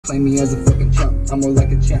claim me as a fucking chump. I'm more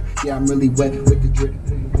like a champ. Yeah, I'm really wet with the drip.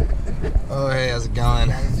 Oh, hey, how's it going?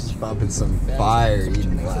 Just bumping some fire,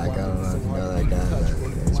 eating black. I don't know if you know that guy,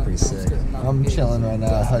 but it's pretty sick. I'm chilling right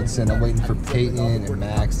now at Hudson. I'm waiting for Peyton and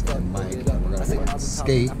Max and Mike. We're gonna fucking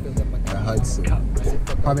skate at Hudson.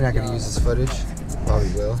 Probably not gonna use this footage. Probably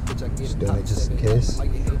will. Just doing it just in case.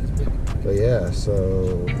 But yeah,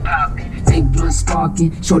 so. Big blunt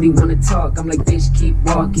sparking, shorty wanna talk. I'm like, bitch, keep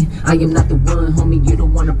walking. I am not the one, homie. You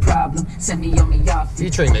don't want a problem. Send me on me off.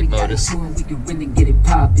 Featuring Nick Modus. We can really get it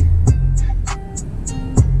popping.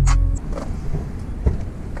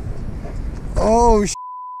 Oh shit!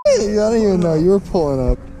 I don't even know you were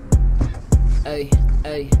pulling up. Hey,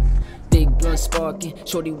 hey. Big blunt sparking,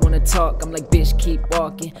 shorty wanna talk. I'm like, bitch, keep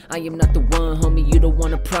walking. I am not the one, homie, you don't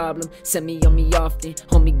want a problem. Send me on me often,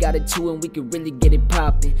 homie got it too, and we can really get it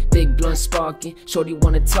popping. Big blunt sparking, shorty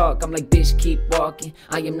wanna talk. I'm like, bitch, keep walking.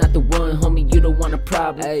 I am not the one, homie, you don't want a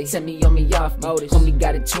problem. Ay. Send me on me often, homie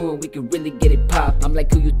got it too, and we can really get it popping. I'm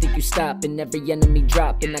like, who you think you stopping? Every enemy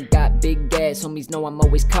dropping. I got big gas, homies know I'm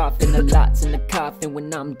always coughing. A lot's in the coffin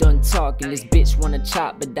when I'm done talking. This bitch wanna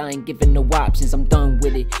chop, but I ain't giving no options. I'm done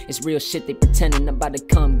with it. It's real shit, they pretending I'm about to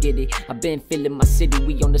come get it. I've been feeling my city,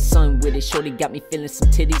 we on the sun with it. Shorty got me feeling some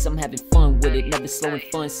titties, I'm having fun with it. Never slowing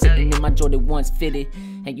fun, sitting in my Jordan 1s fitted.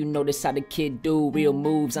 And you notice how the kid do real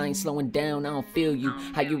moves. I ain't slowing down, I don't feel you.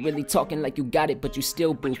 How you really talking like you got it, but you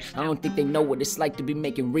still boo. I don't think they know what it's like to be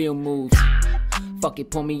making real moves. Fuck it,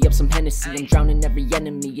 pour me up some Hennessy. I'm drowning every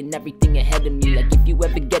enemy and everything ahead of me. Like if you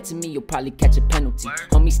ever get to me, you'll probably catch a penalty.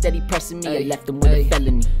 Homie steady pressing me, I left him with a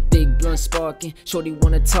felony. Big blunt sparking, shorty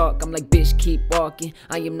wanna talk. I'm like, bitch, keep walking.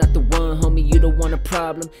 I am not the one, homie, you don't want a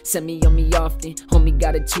problem. Send me on me often, homie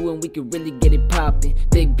got it too, and we can really get it popping.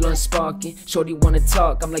 Big blunt sparking, shorty wanna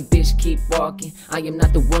talk. I'm like, bitch, keep walking. I am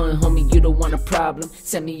not the one, homie, you don't want a problem.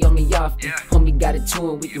 Send me on me often, homie got it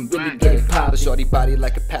too, and we can really get it popping. Shorty body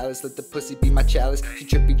like a palace, let the pussy be my chalice. She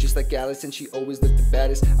trippy just like Alice, and she always look the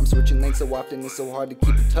baddest. I'm switching lanes so often, it's so hard to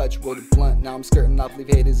keep in touch. Roll the blunt, now I'm skirting off, leave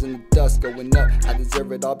haters in the dust. Going up, I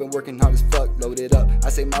deserve it all, been working hard as fuck. Load it up, I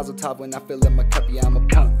say mazel tov when I fill up my cup, yeah, I'm a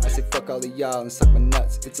punk. I say fuck all of y'all and suck my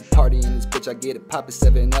nuts. It's a party in this bitch, I get it, pop it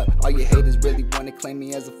 7 up. All your haters really wanna claim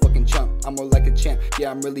me as a fucking chump. I'm more like a champ,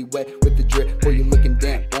 yeah, I'm really wet with the drip. Boy, you looking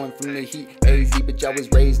damp, born from the heat, AZ, bitch, I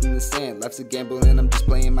was raised in the sand. Life's a gamble and I'm just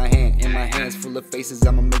playing my hand. In my hands full of faces,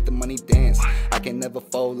 I'ma make the money dance. I can never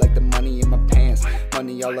fold like the money in my pants.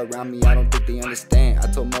 Money all around me, I don't think they understand.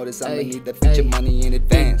 I told Modus I'ma need that future money in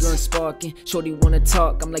advance. Big blunt sparking, shorty wanna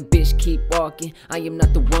talk. I'm like, bitch, keep walking. I am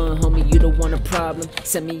not the one, homie, you don't want a problem.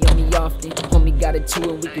 Send me on me often, homie got it too,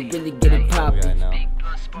 and we can really get it popping. Big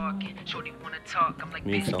blunt sparking, shorty wanna talk. I'm like,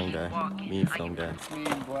 bitch, keep walking. Me and film guy. Me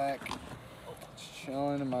and Black,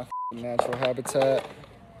 chilling in my natural habitat.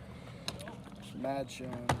 Mad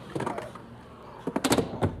chilling.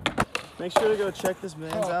 Make sure to go check this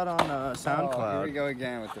man's out on SoundCloud. Oh, here we go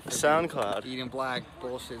again with the SoundCloud. Eating black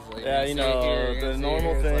bullshit. Like, Yeah, you know, the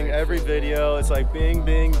normal here, thing. like, Every video, it's like bing,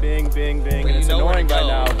 bing, bing, bing, bing, and it's annoying by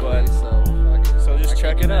now, but so just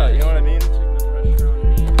check it out. You know what I mean?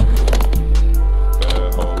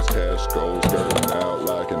 Bad hoes, cash goes, skirting out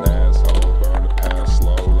like an asshole. Burn the pants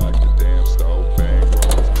slow like the damn stove. Bang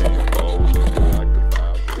rolls, keep bold, looking like the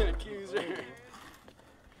vibe. Accuser.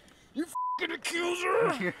 You f***ing accuser!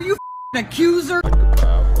 You f***ing accuser! Like the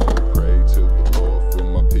Bible, pray to the Lord for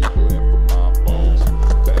my people and for my folks.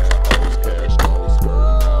 Bad hoes, cash goes,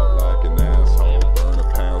 skirting out like an asshole. Burn the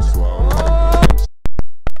pants slow.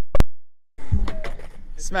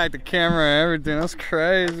 Smack the camera and everything, that's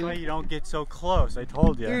crazy. That's why you don't get so close, I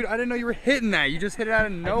told you. Dude, I didn't know you were hitting that. You just hit it out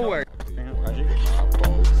of nowhere. Every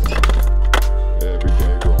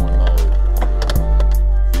day growing old.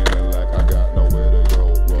 Feeling like I got nowhere to go.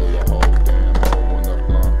 Roll a whole damn hole in the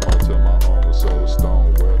blunt onto my own soul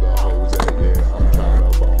stone. Where the hoes at? Yeah, I'm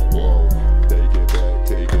trying to bone. Whoa, take it back,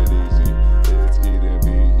 take it easy. It's eating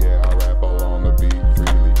beat, yeah, I rap all on the beat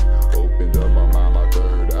freely. Opened up my mind, my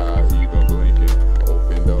third eye, even blinking.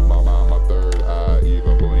 Opened up my mind, my third eye,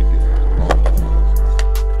 even blinking.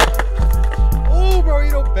 Oh,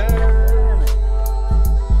 burrito better.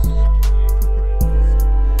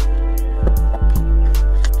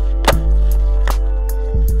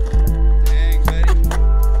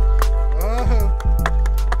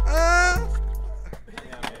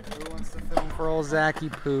 For old Zachy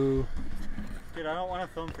Poo. Dude, I don't want to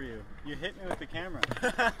film for you. You hit me with the camera.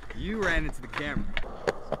 You ran into the camera.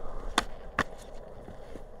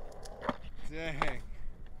 Dang.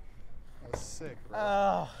 That was sick, bro.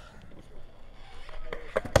 Oh.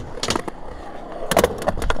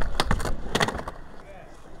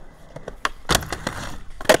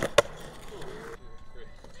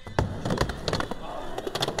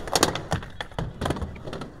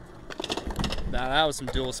 Now that was some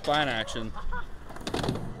dual spine action.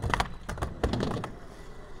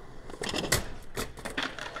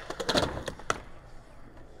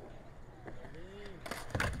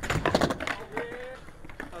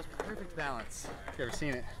 That was perfect balance. You ever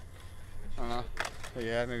seen it? I don't know. But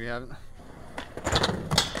yeah, maybe you haven't.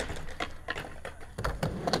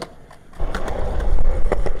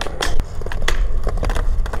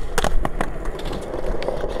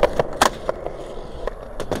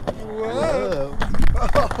 Whoa!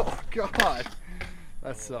 Oh God,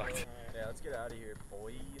 that sucked. Yeah, let's get out of here,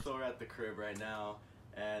 boy. So we're at the crib right now,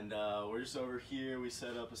 and we're just over here. We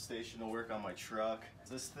set up a station to work on my truck.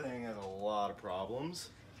 This thing has a lot of problems.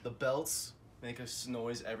 The belts make a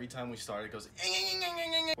noise every time we start. It goes.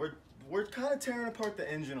 We're kind of tearing apart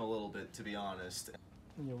the engine a little bit, to be honest.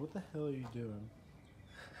 Yeah, what the hell are you doing?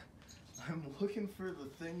 I'm looking for the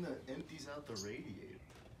thing that empties out the radiator.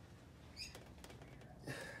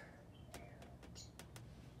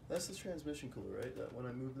 That's the transmission cooler, right? That when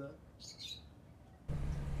I move that?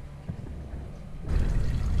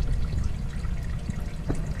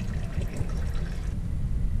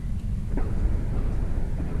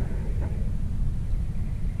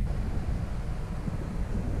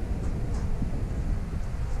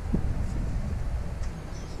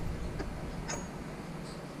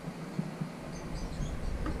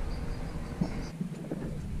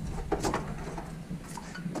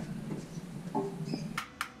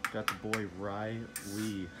 Got the boy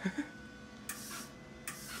Riley.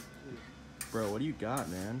 Bro, what do you got,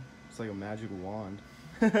 man? It's like a magic wand.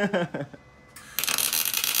 Oh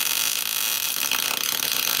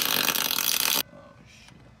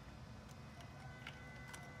shit.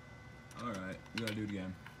 Alright, we gotta do it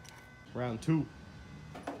again. Round 2.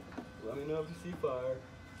 Let me know if you see fire.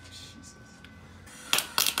 Jesus.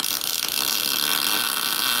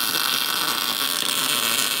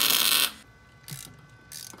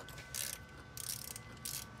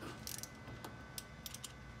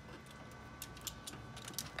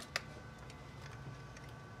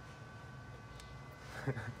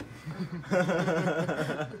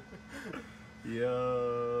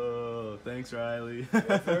 Yo, thanks, Riley.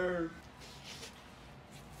 Yes, sir.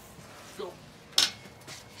 Go.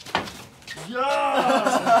 Did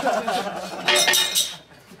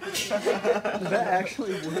that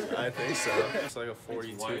actually work? I think so. It's like a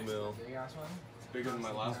 42 mil. It's bigger than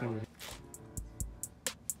my last one.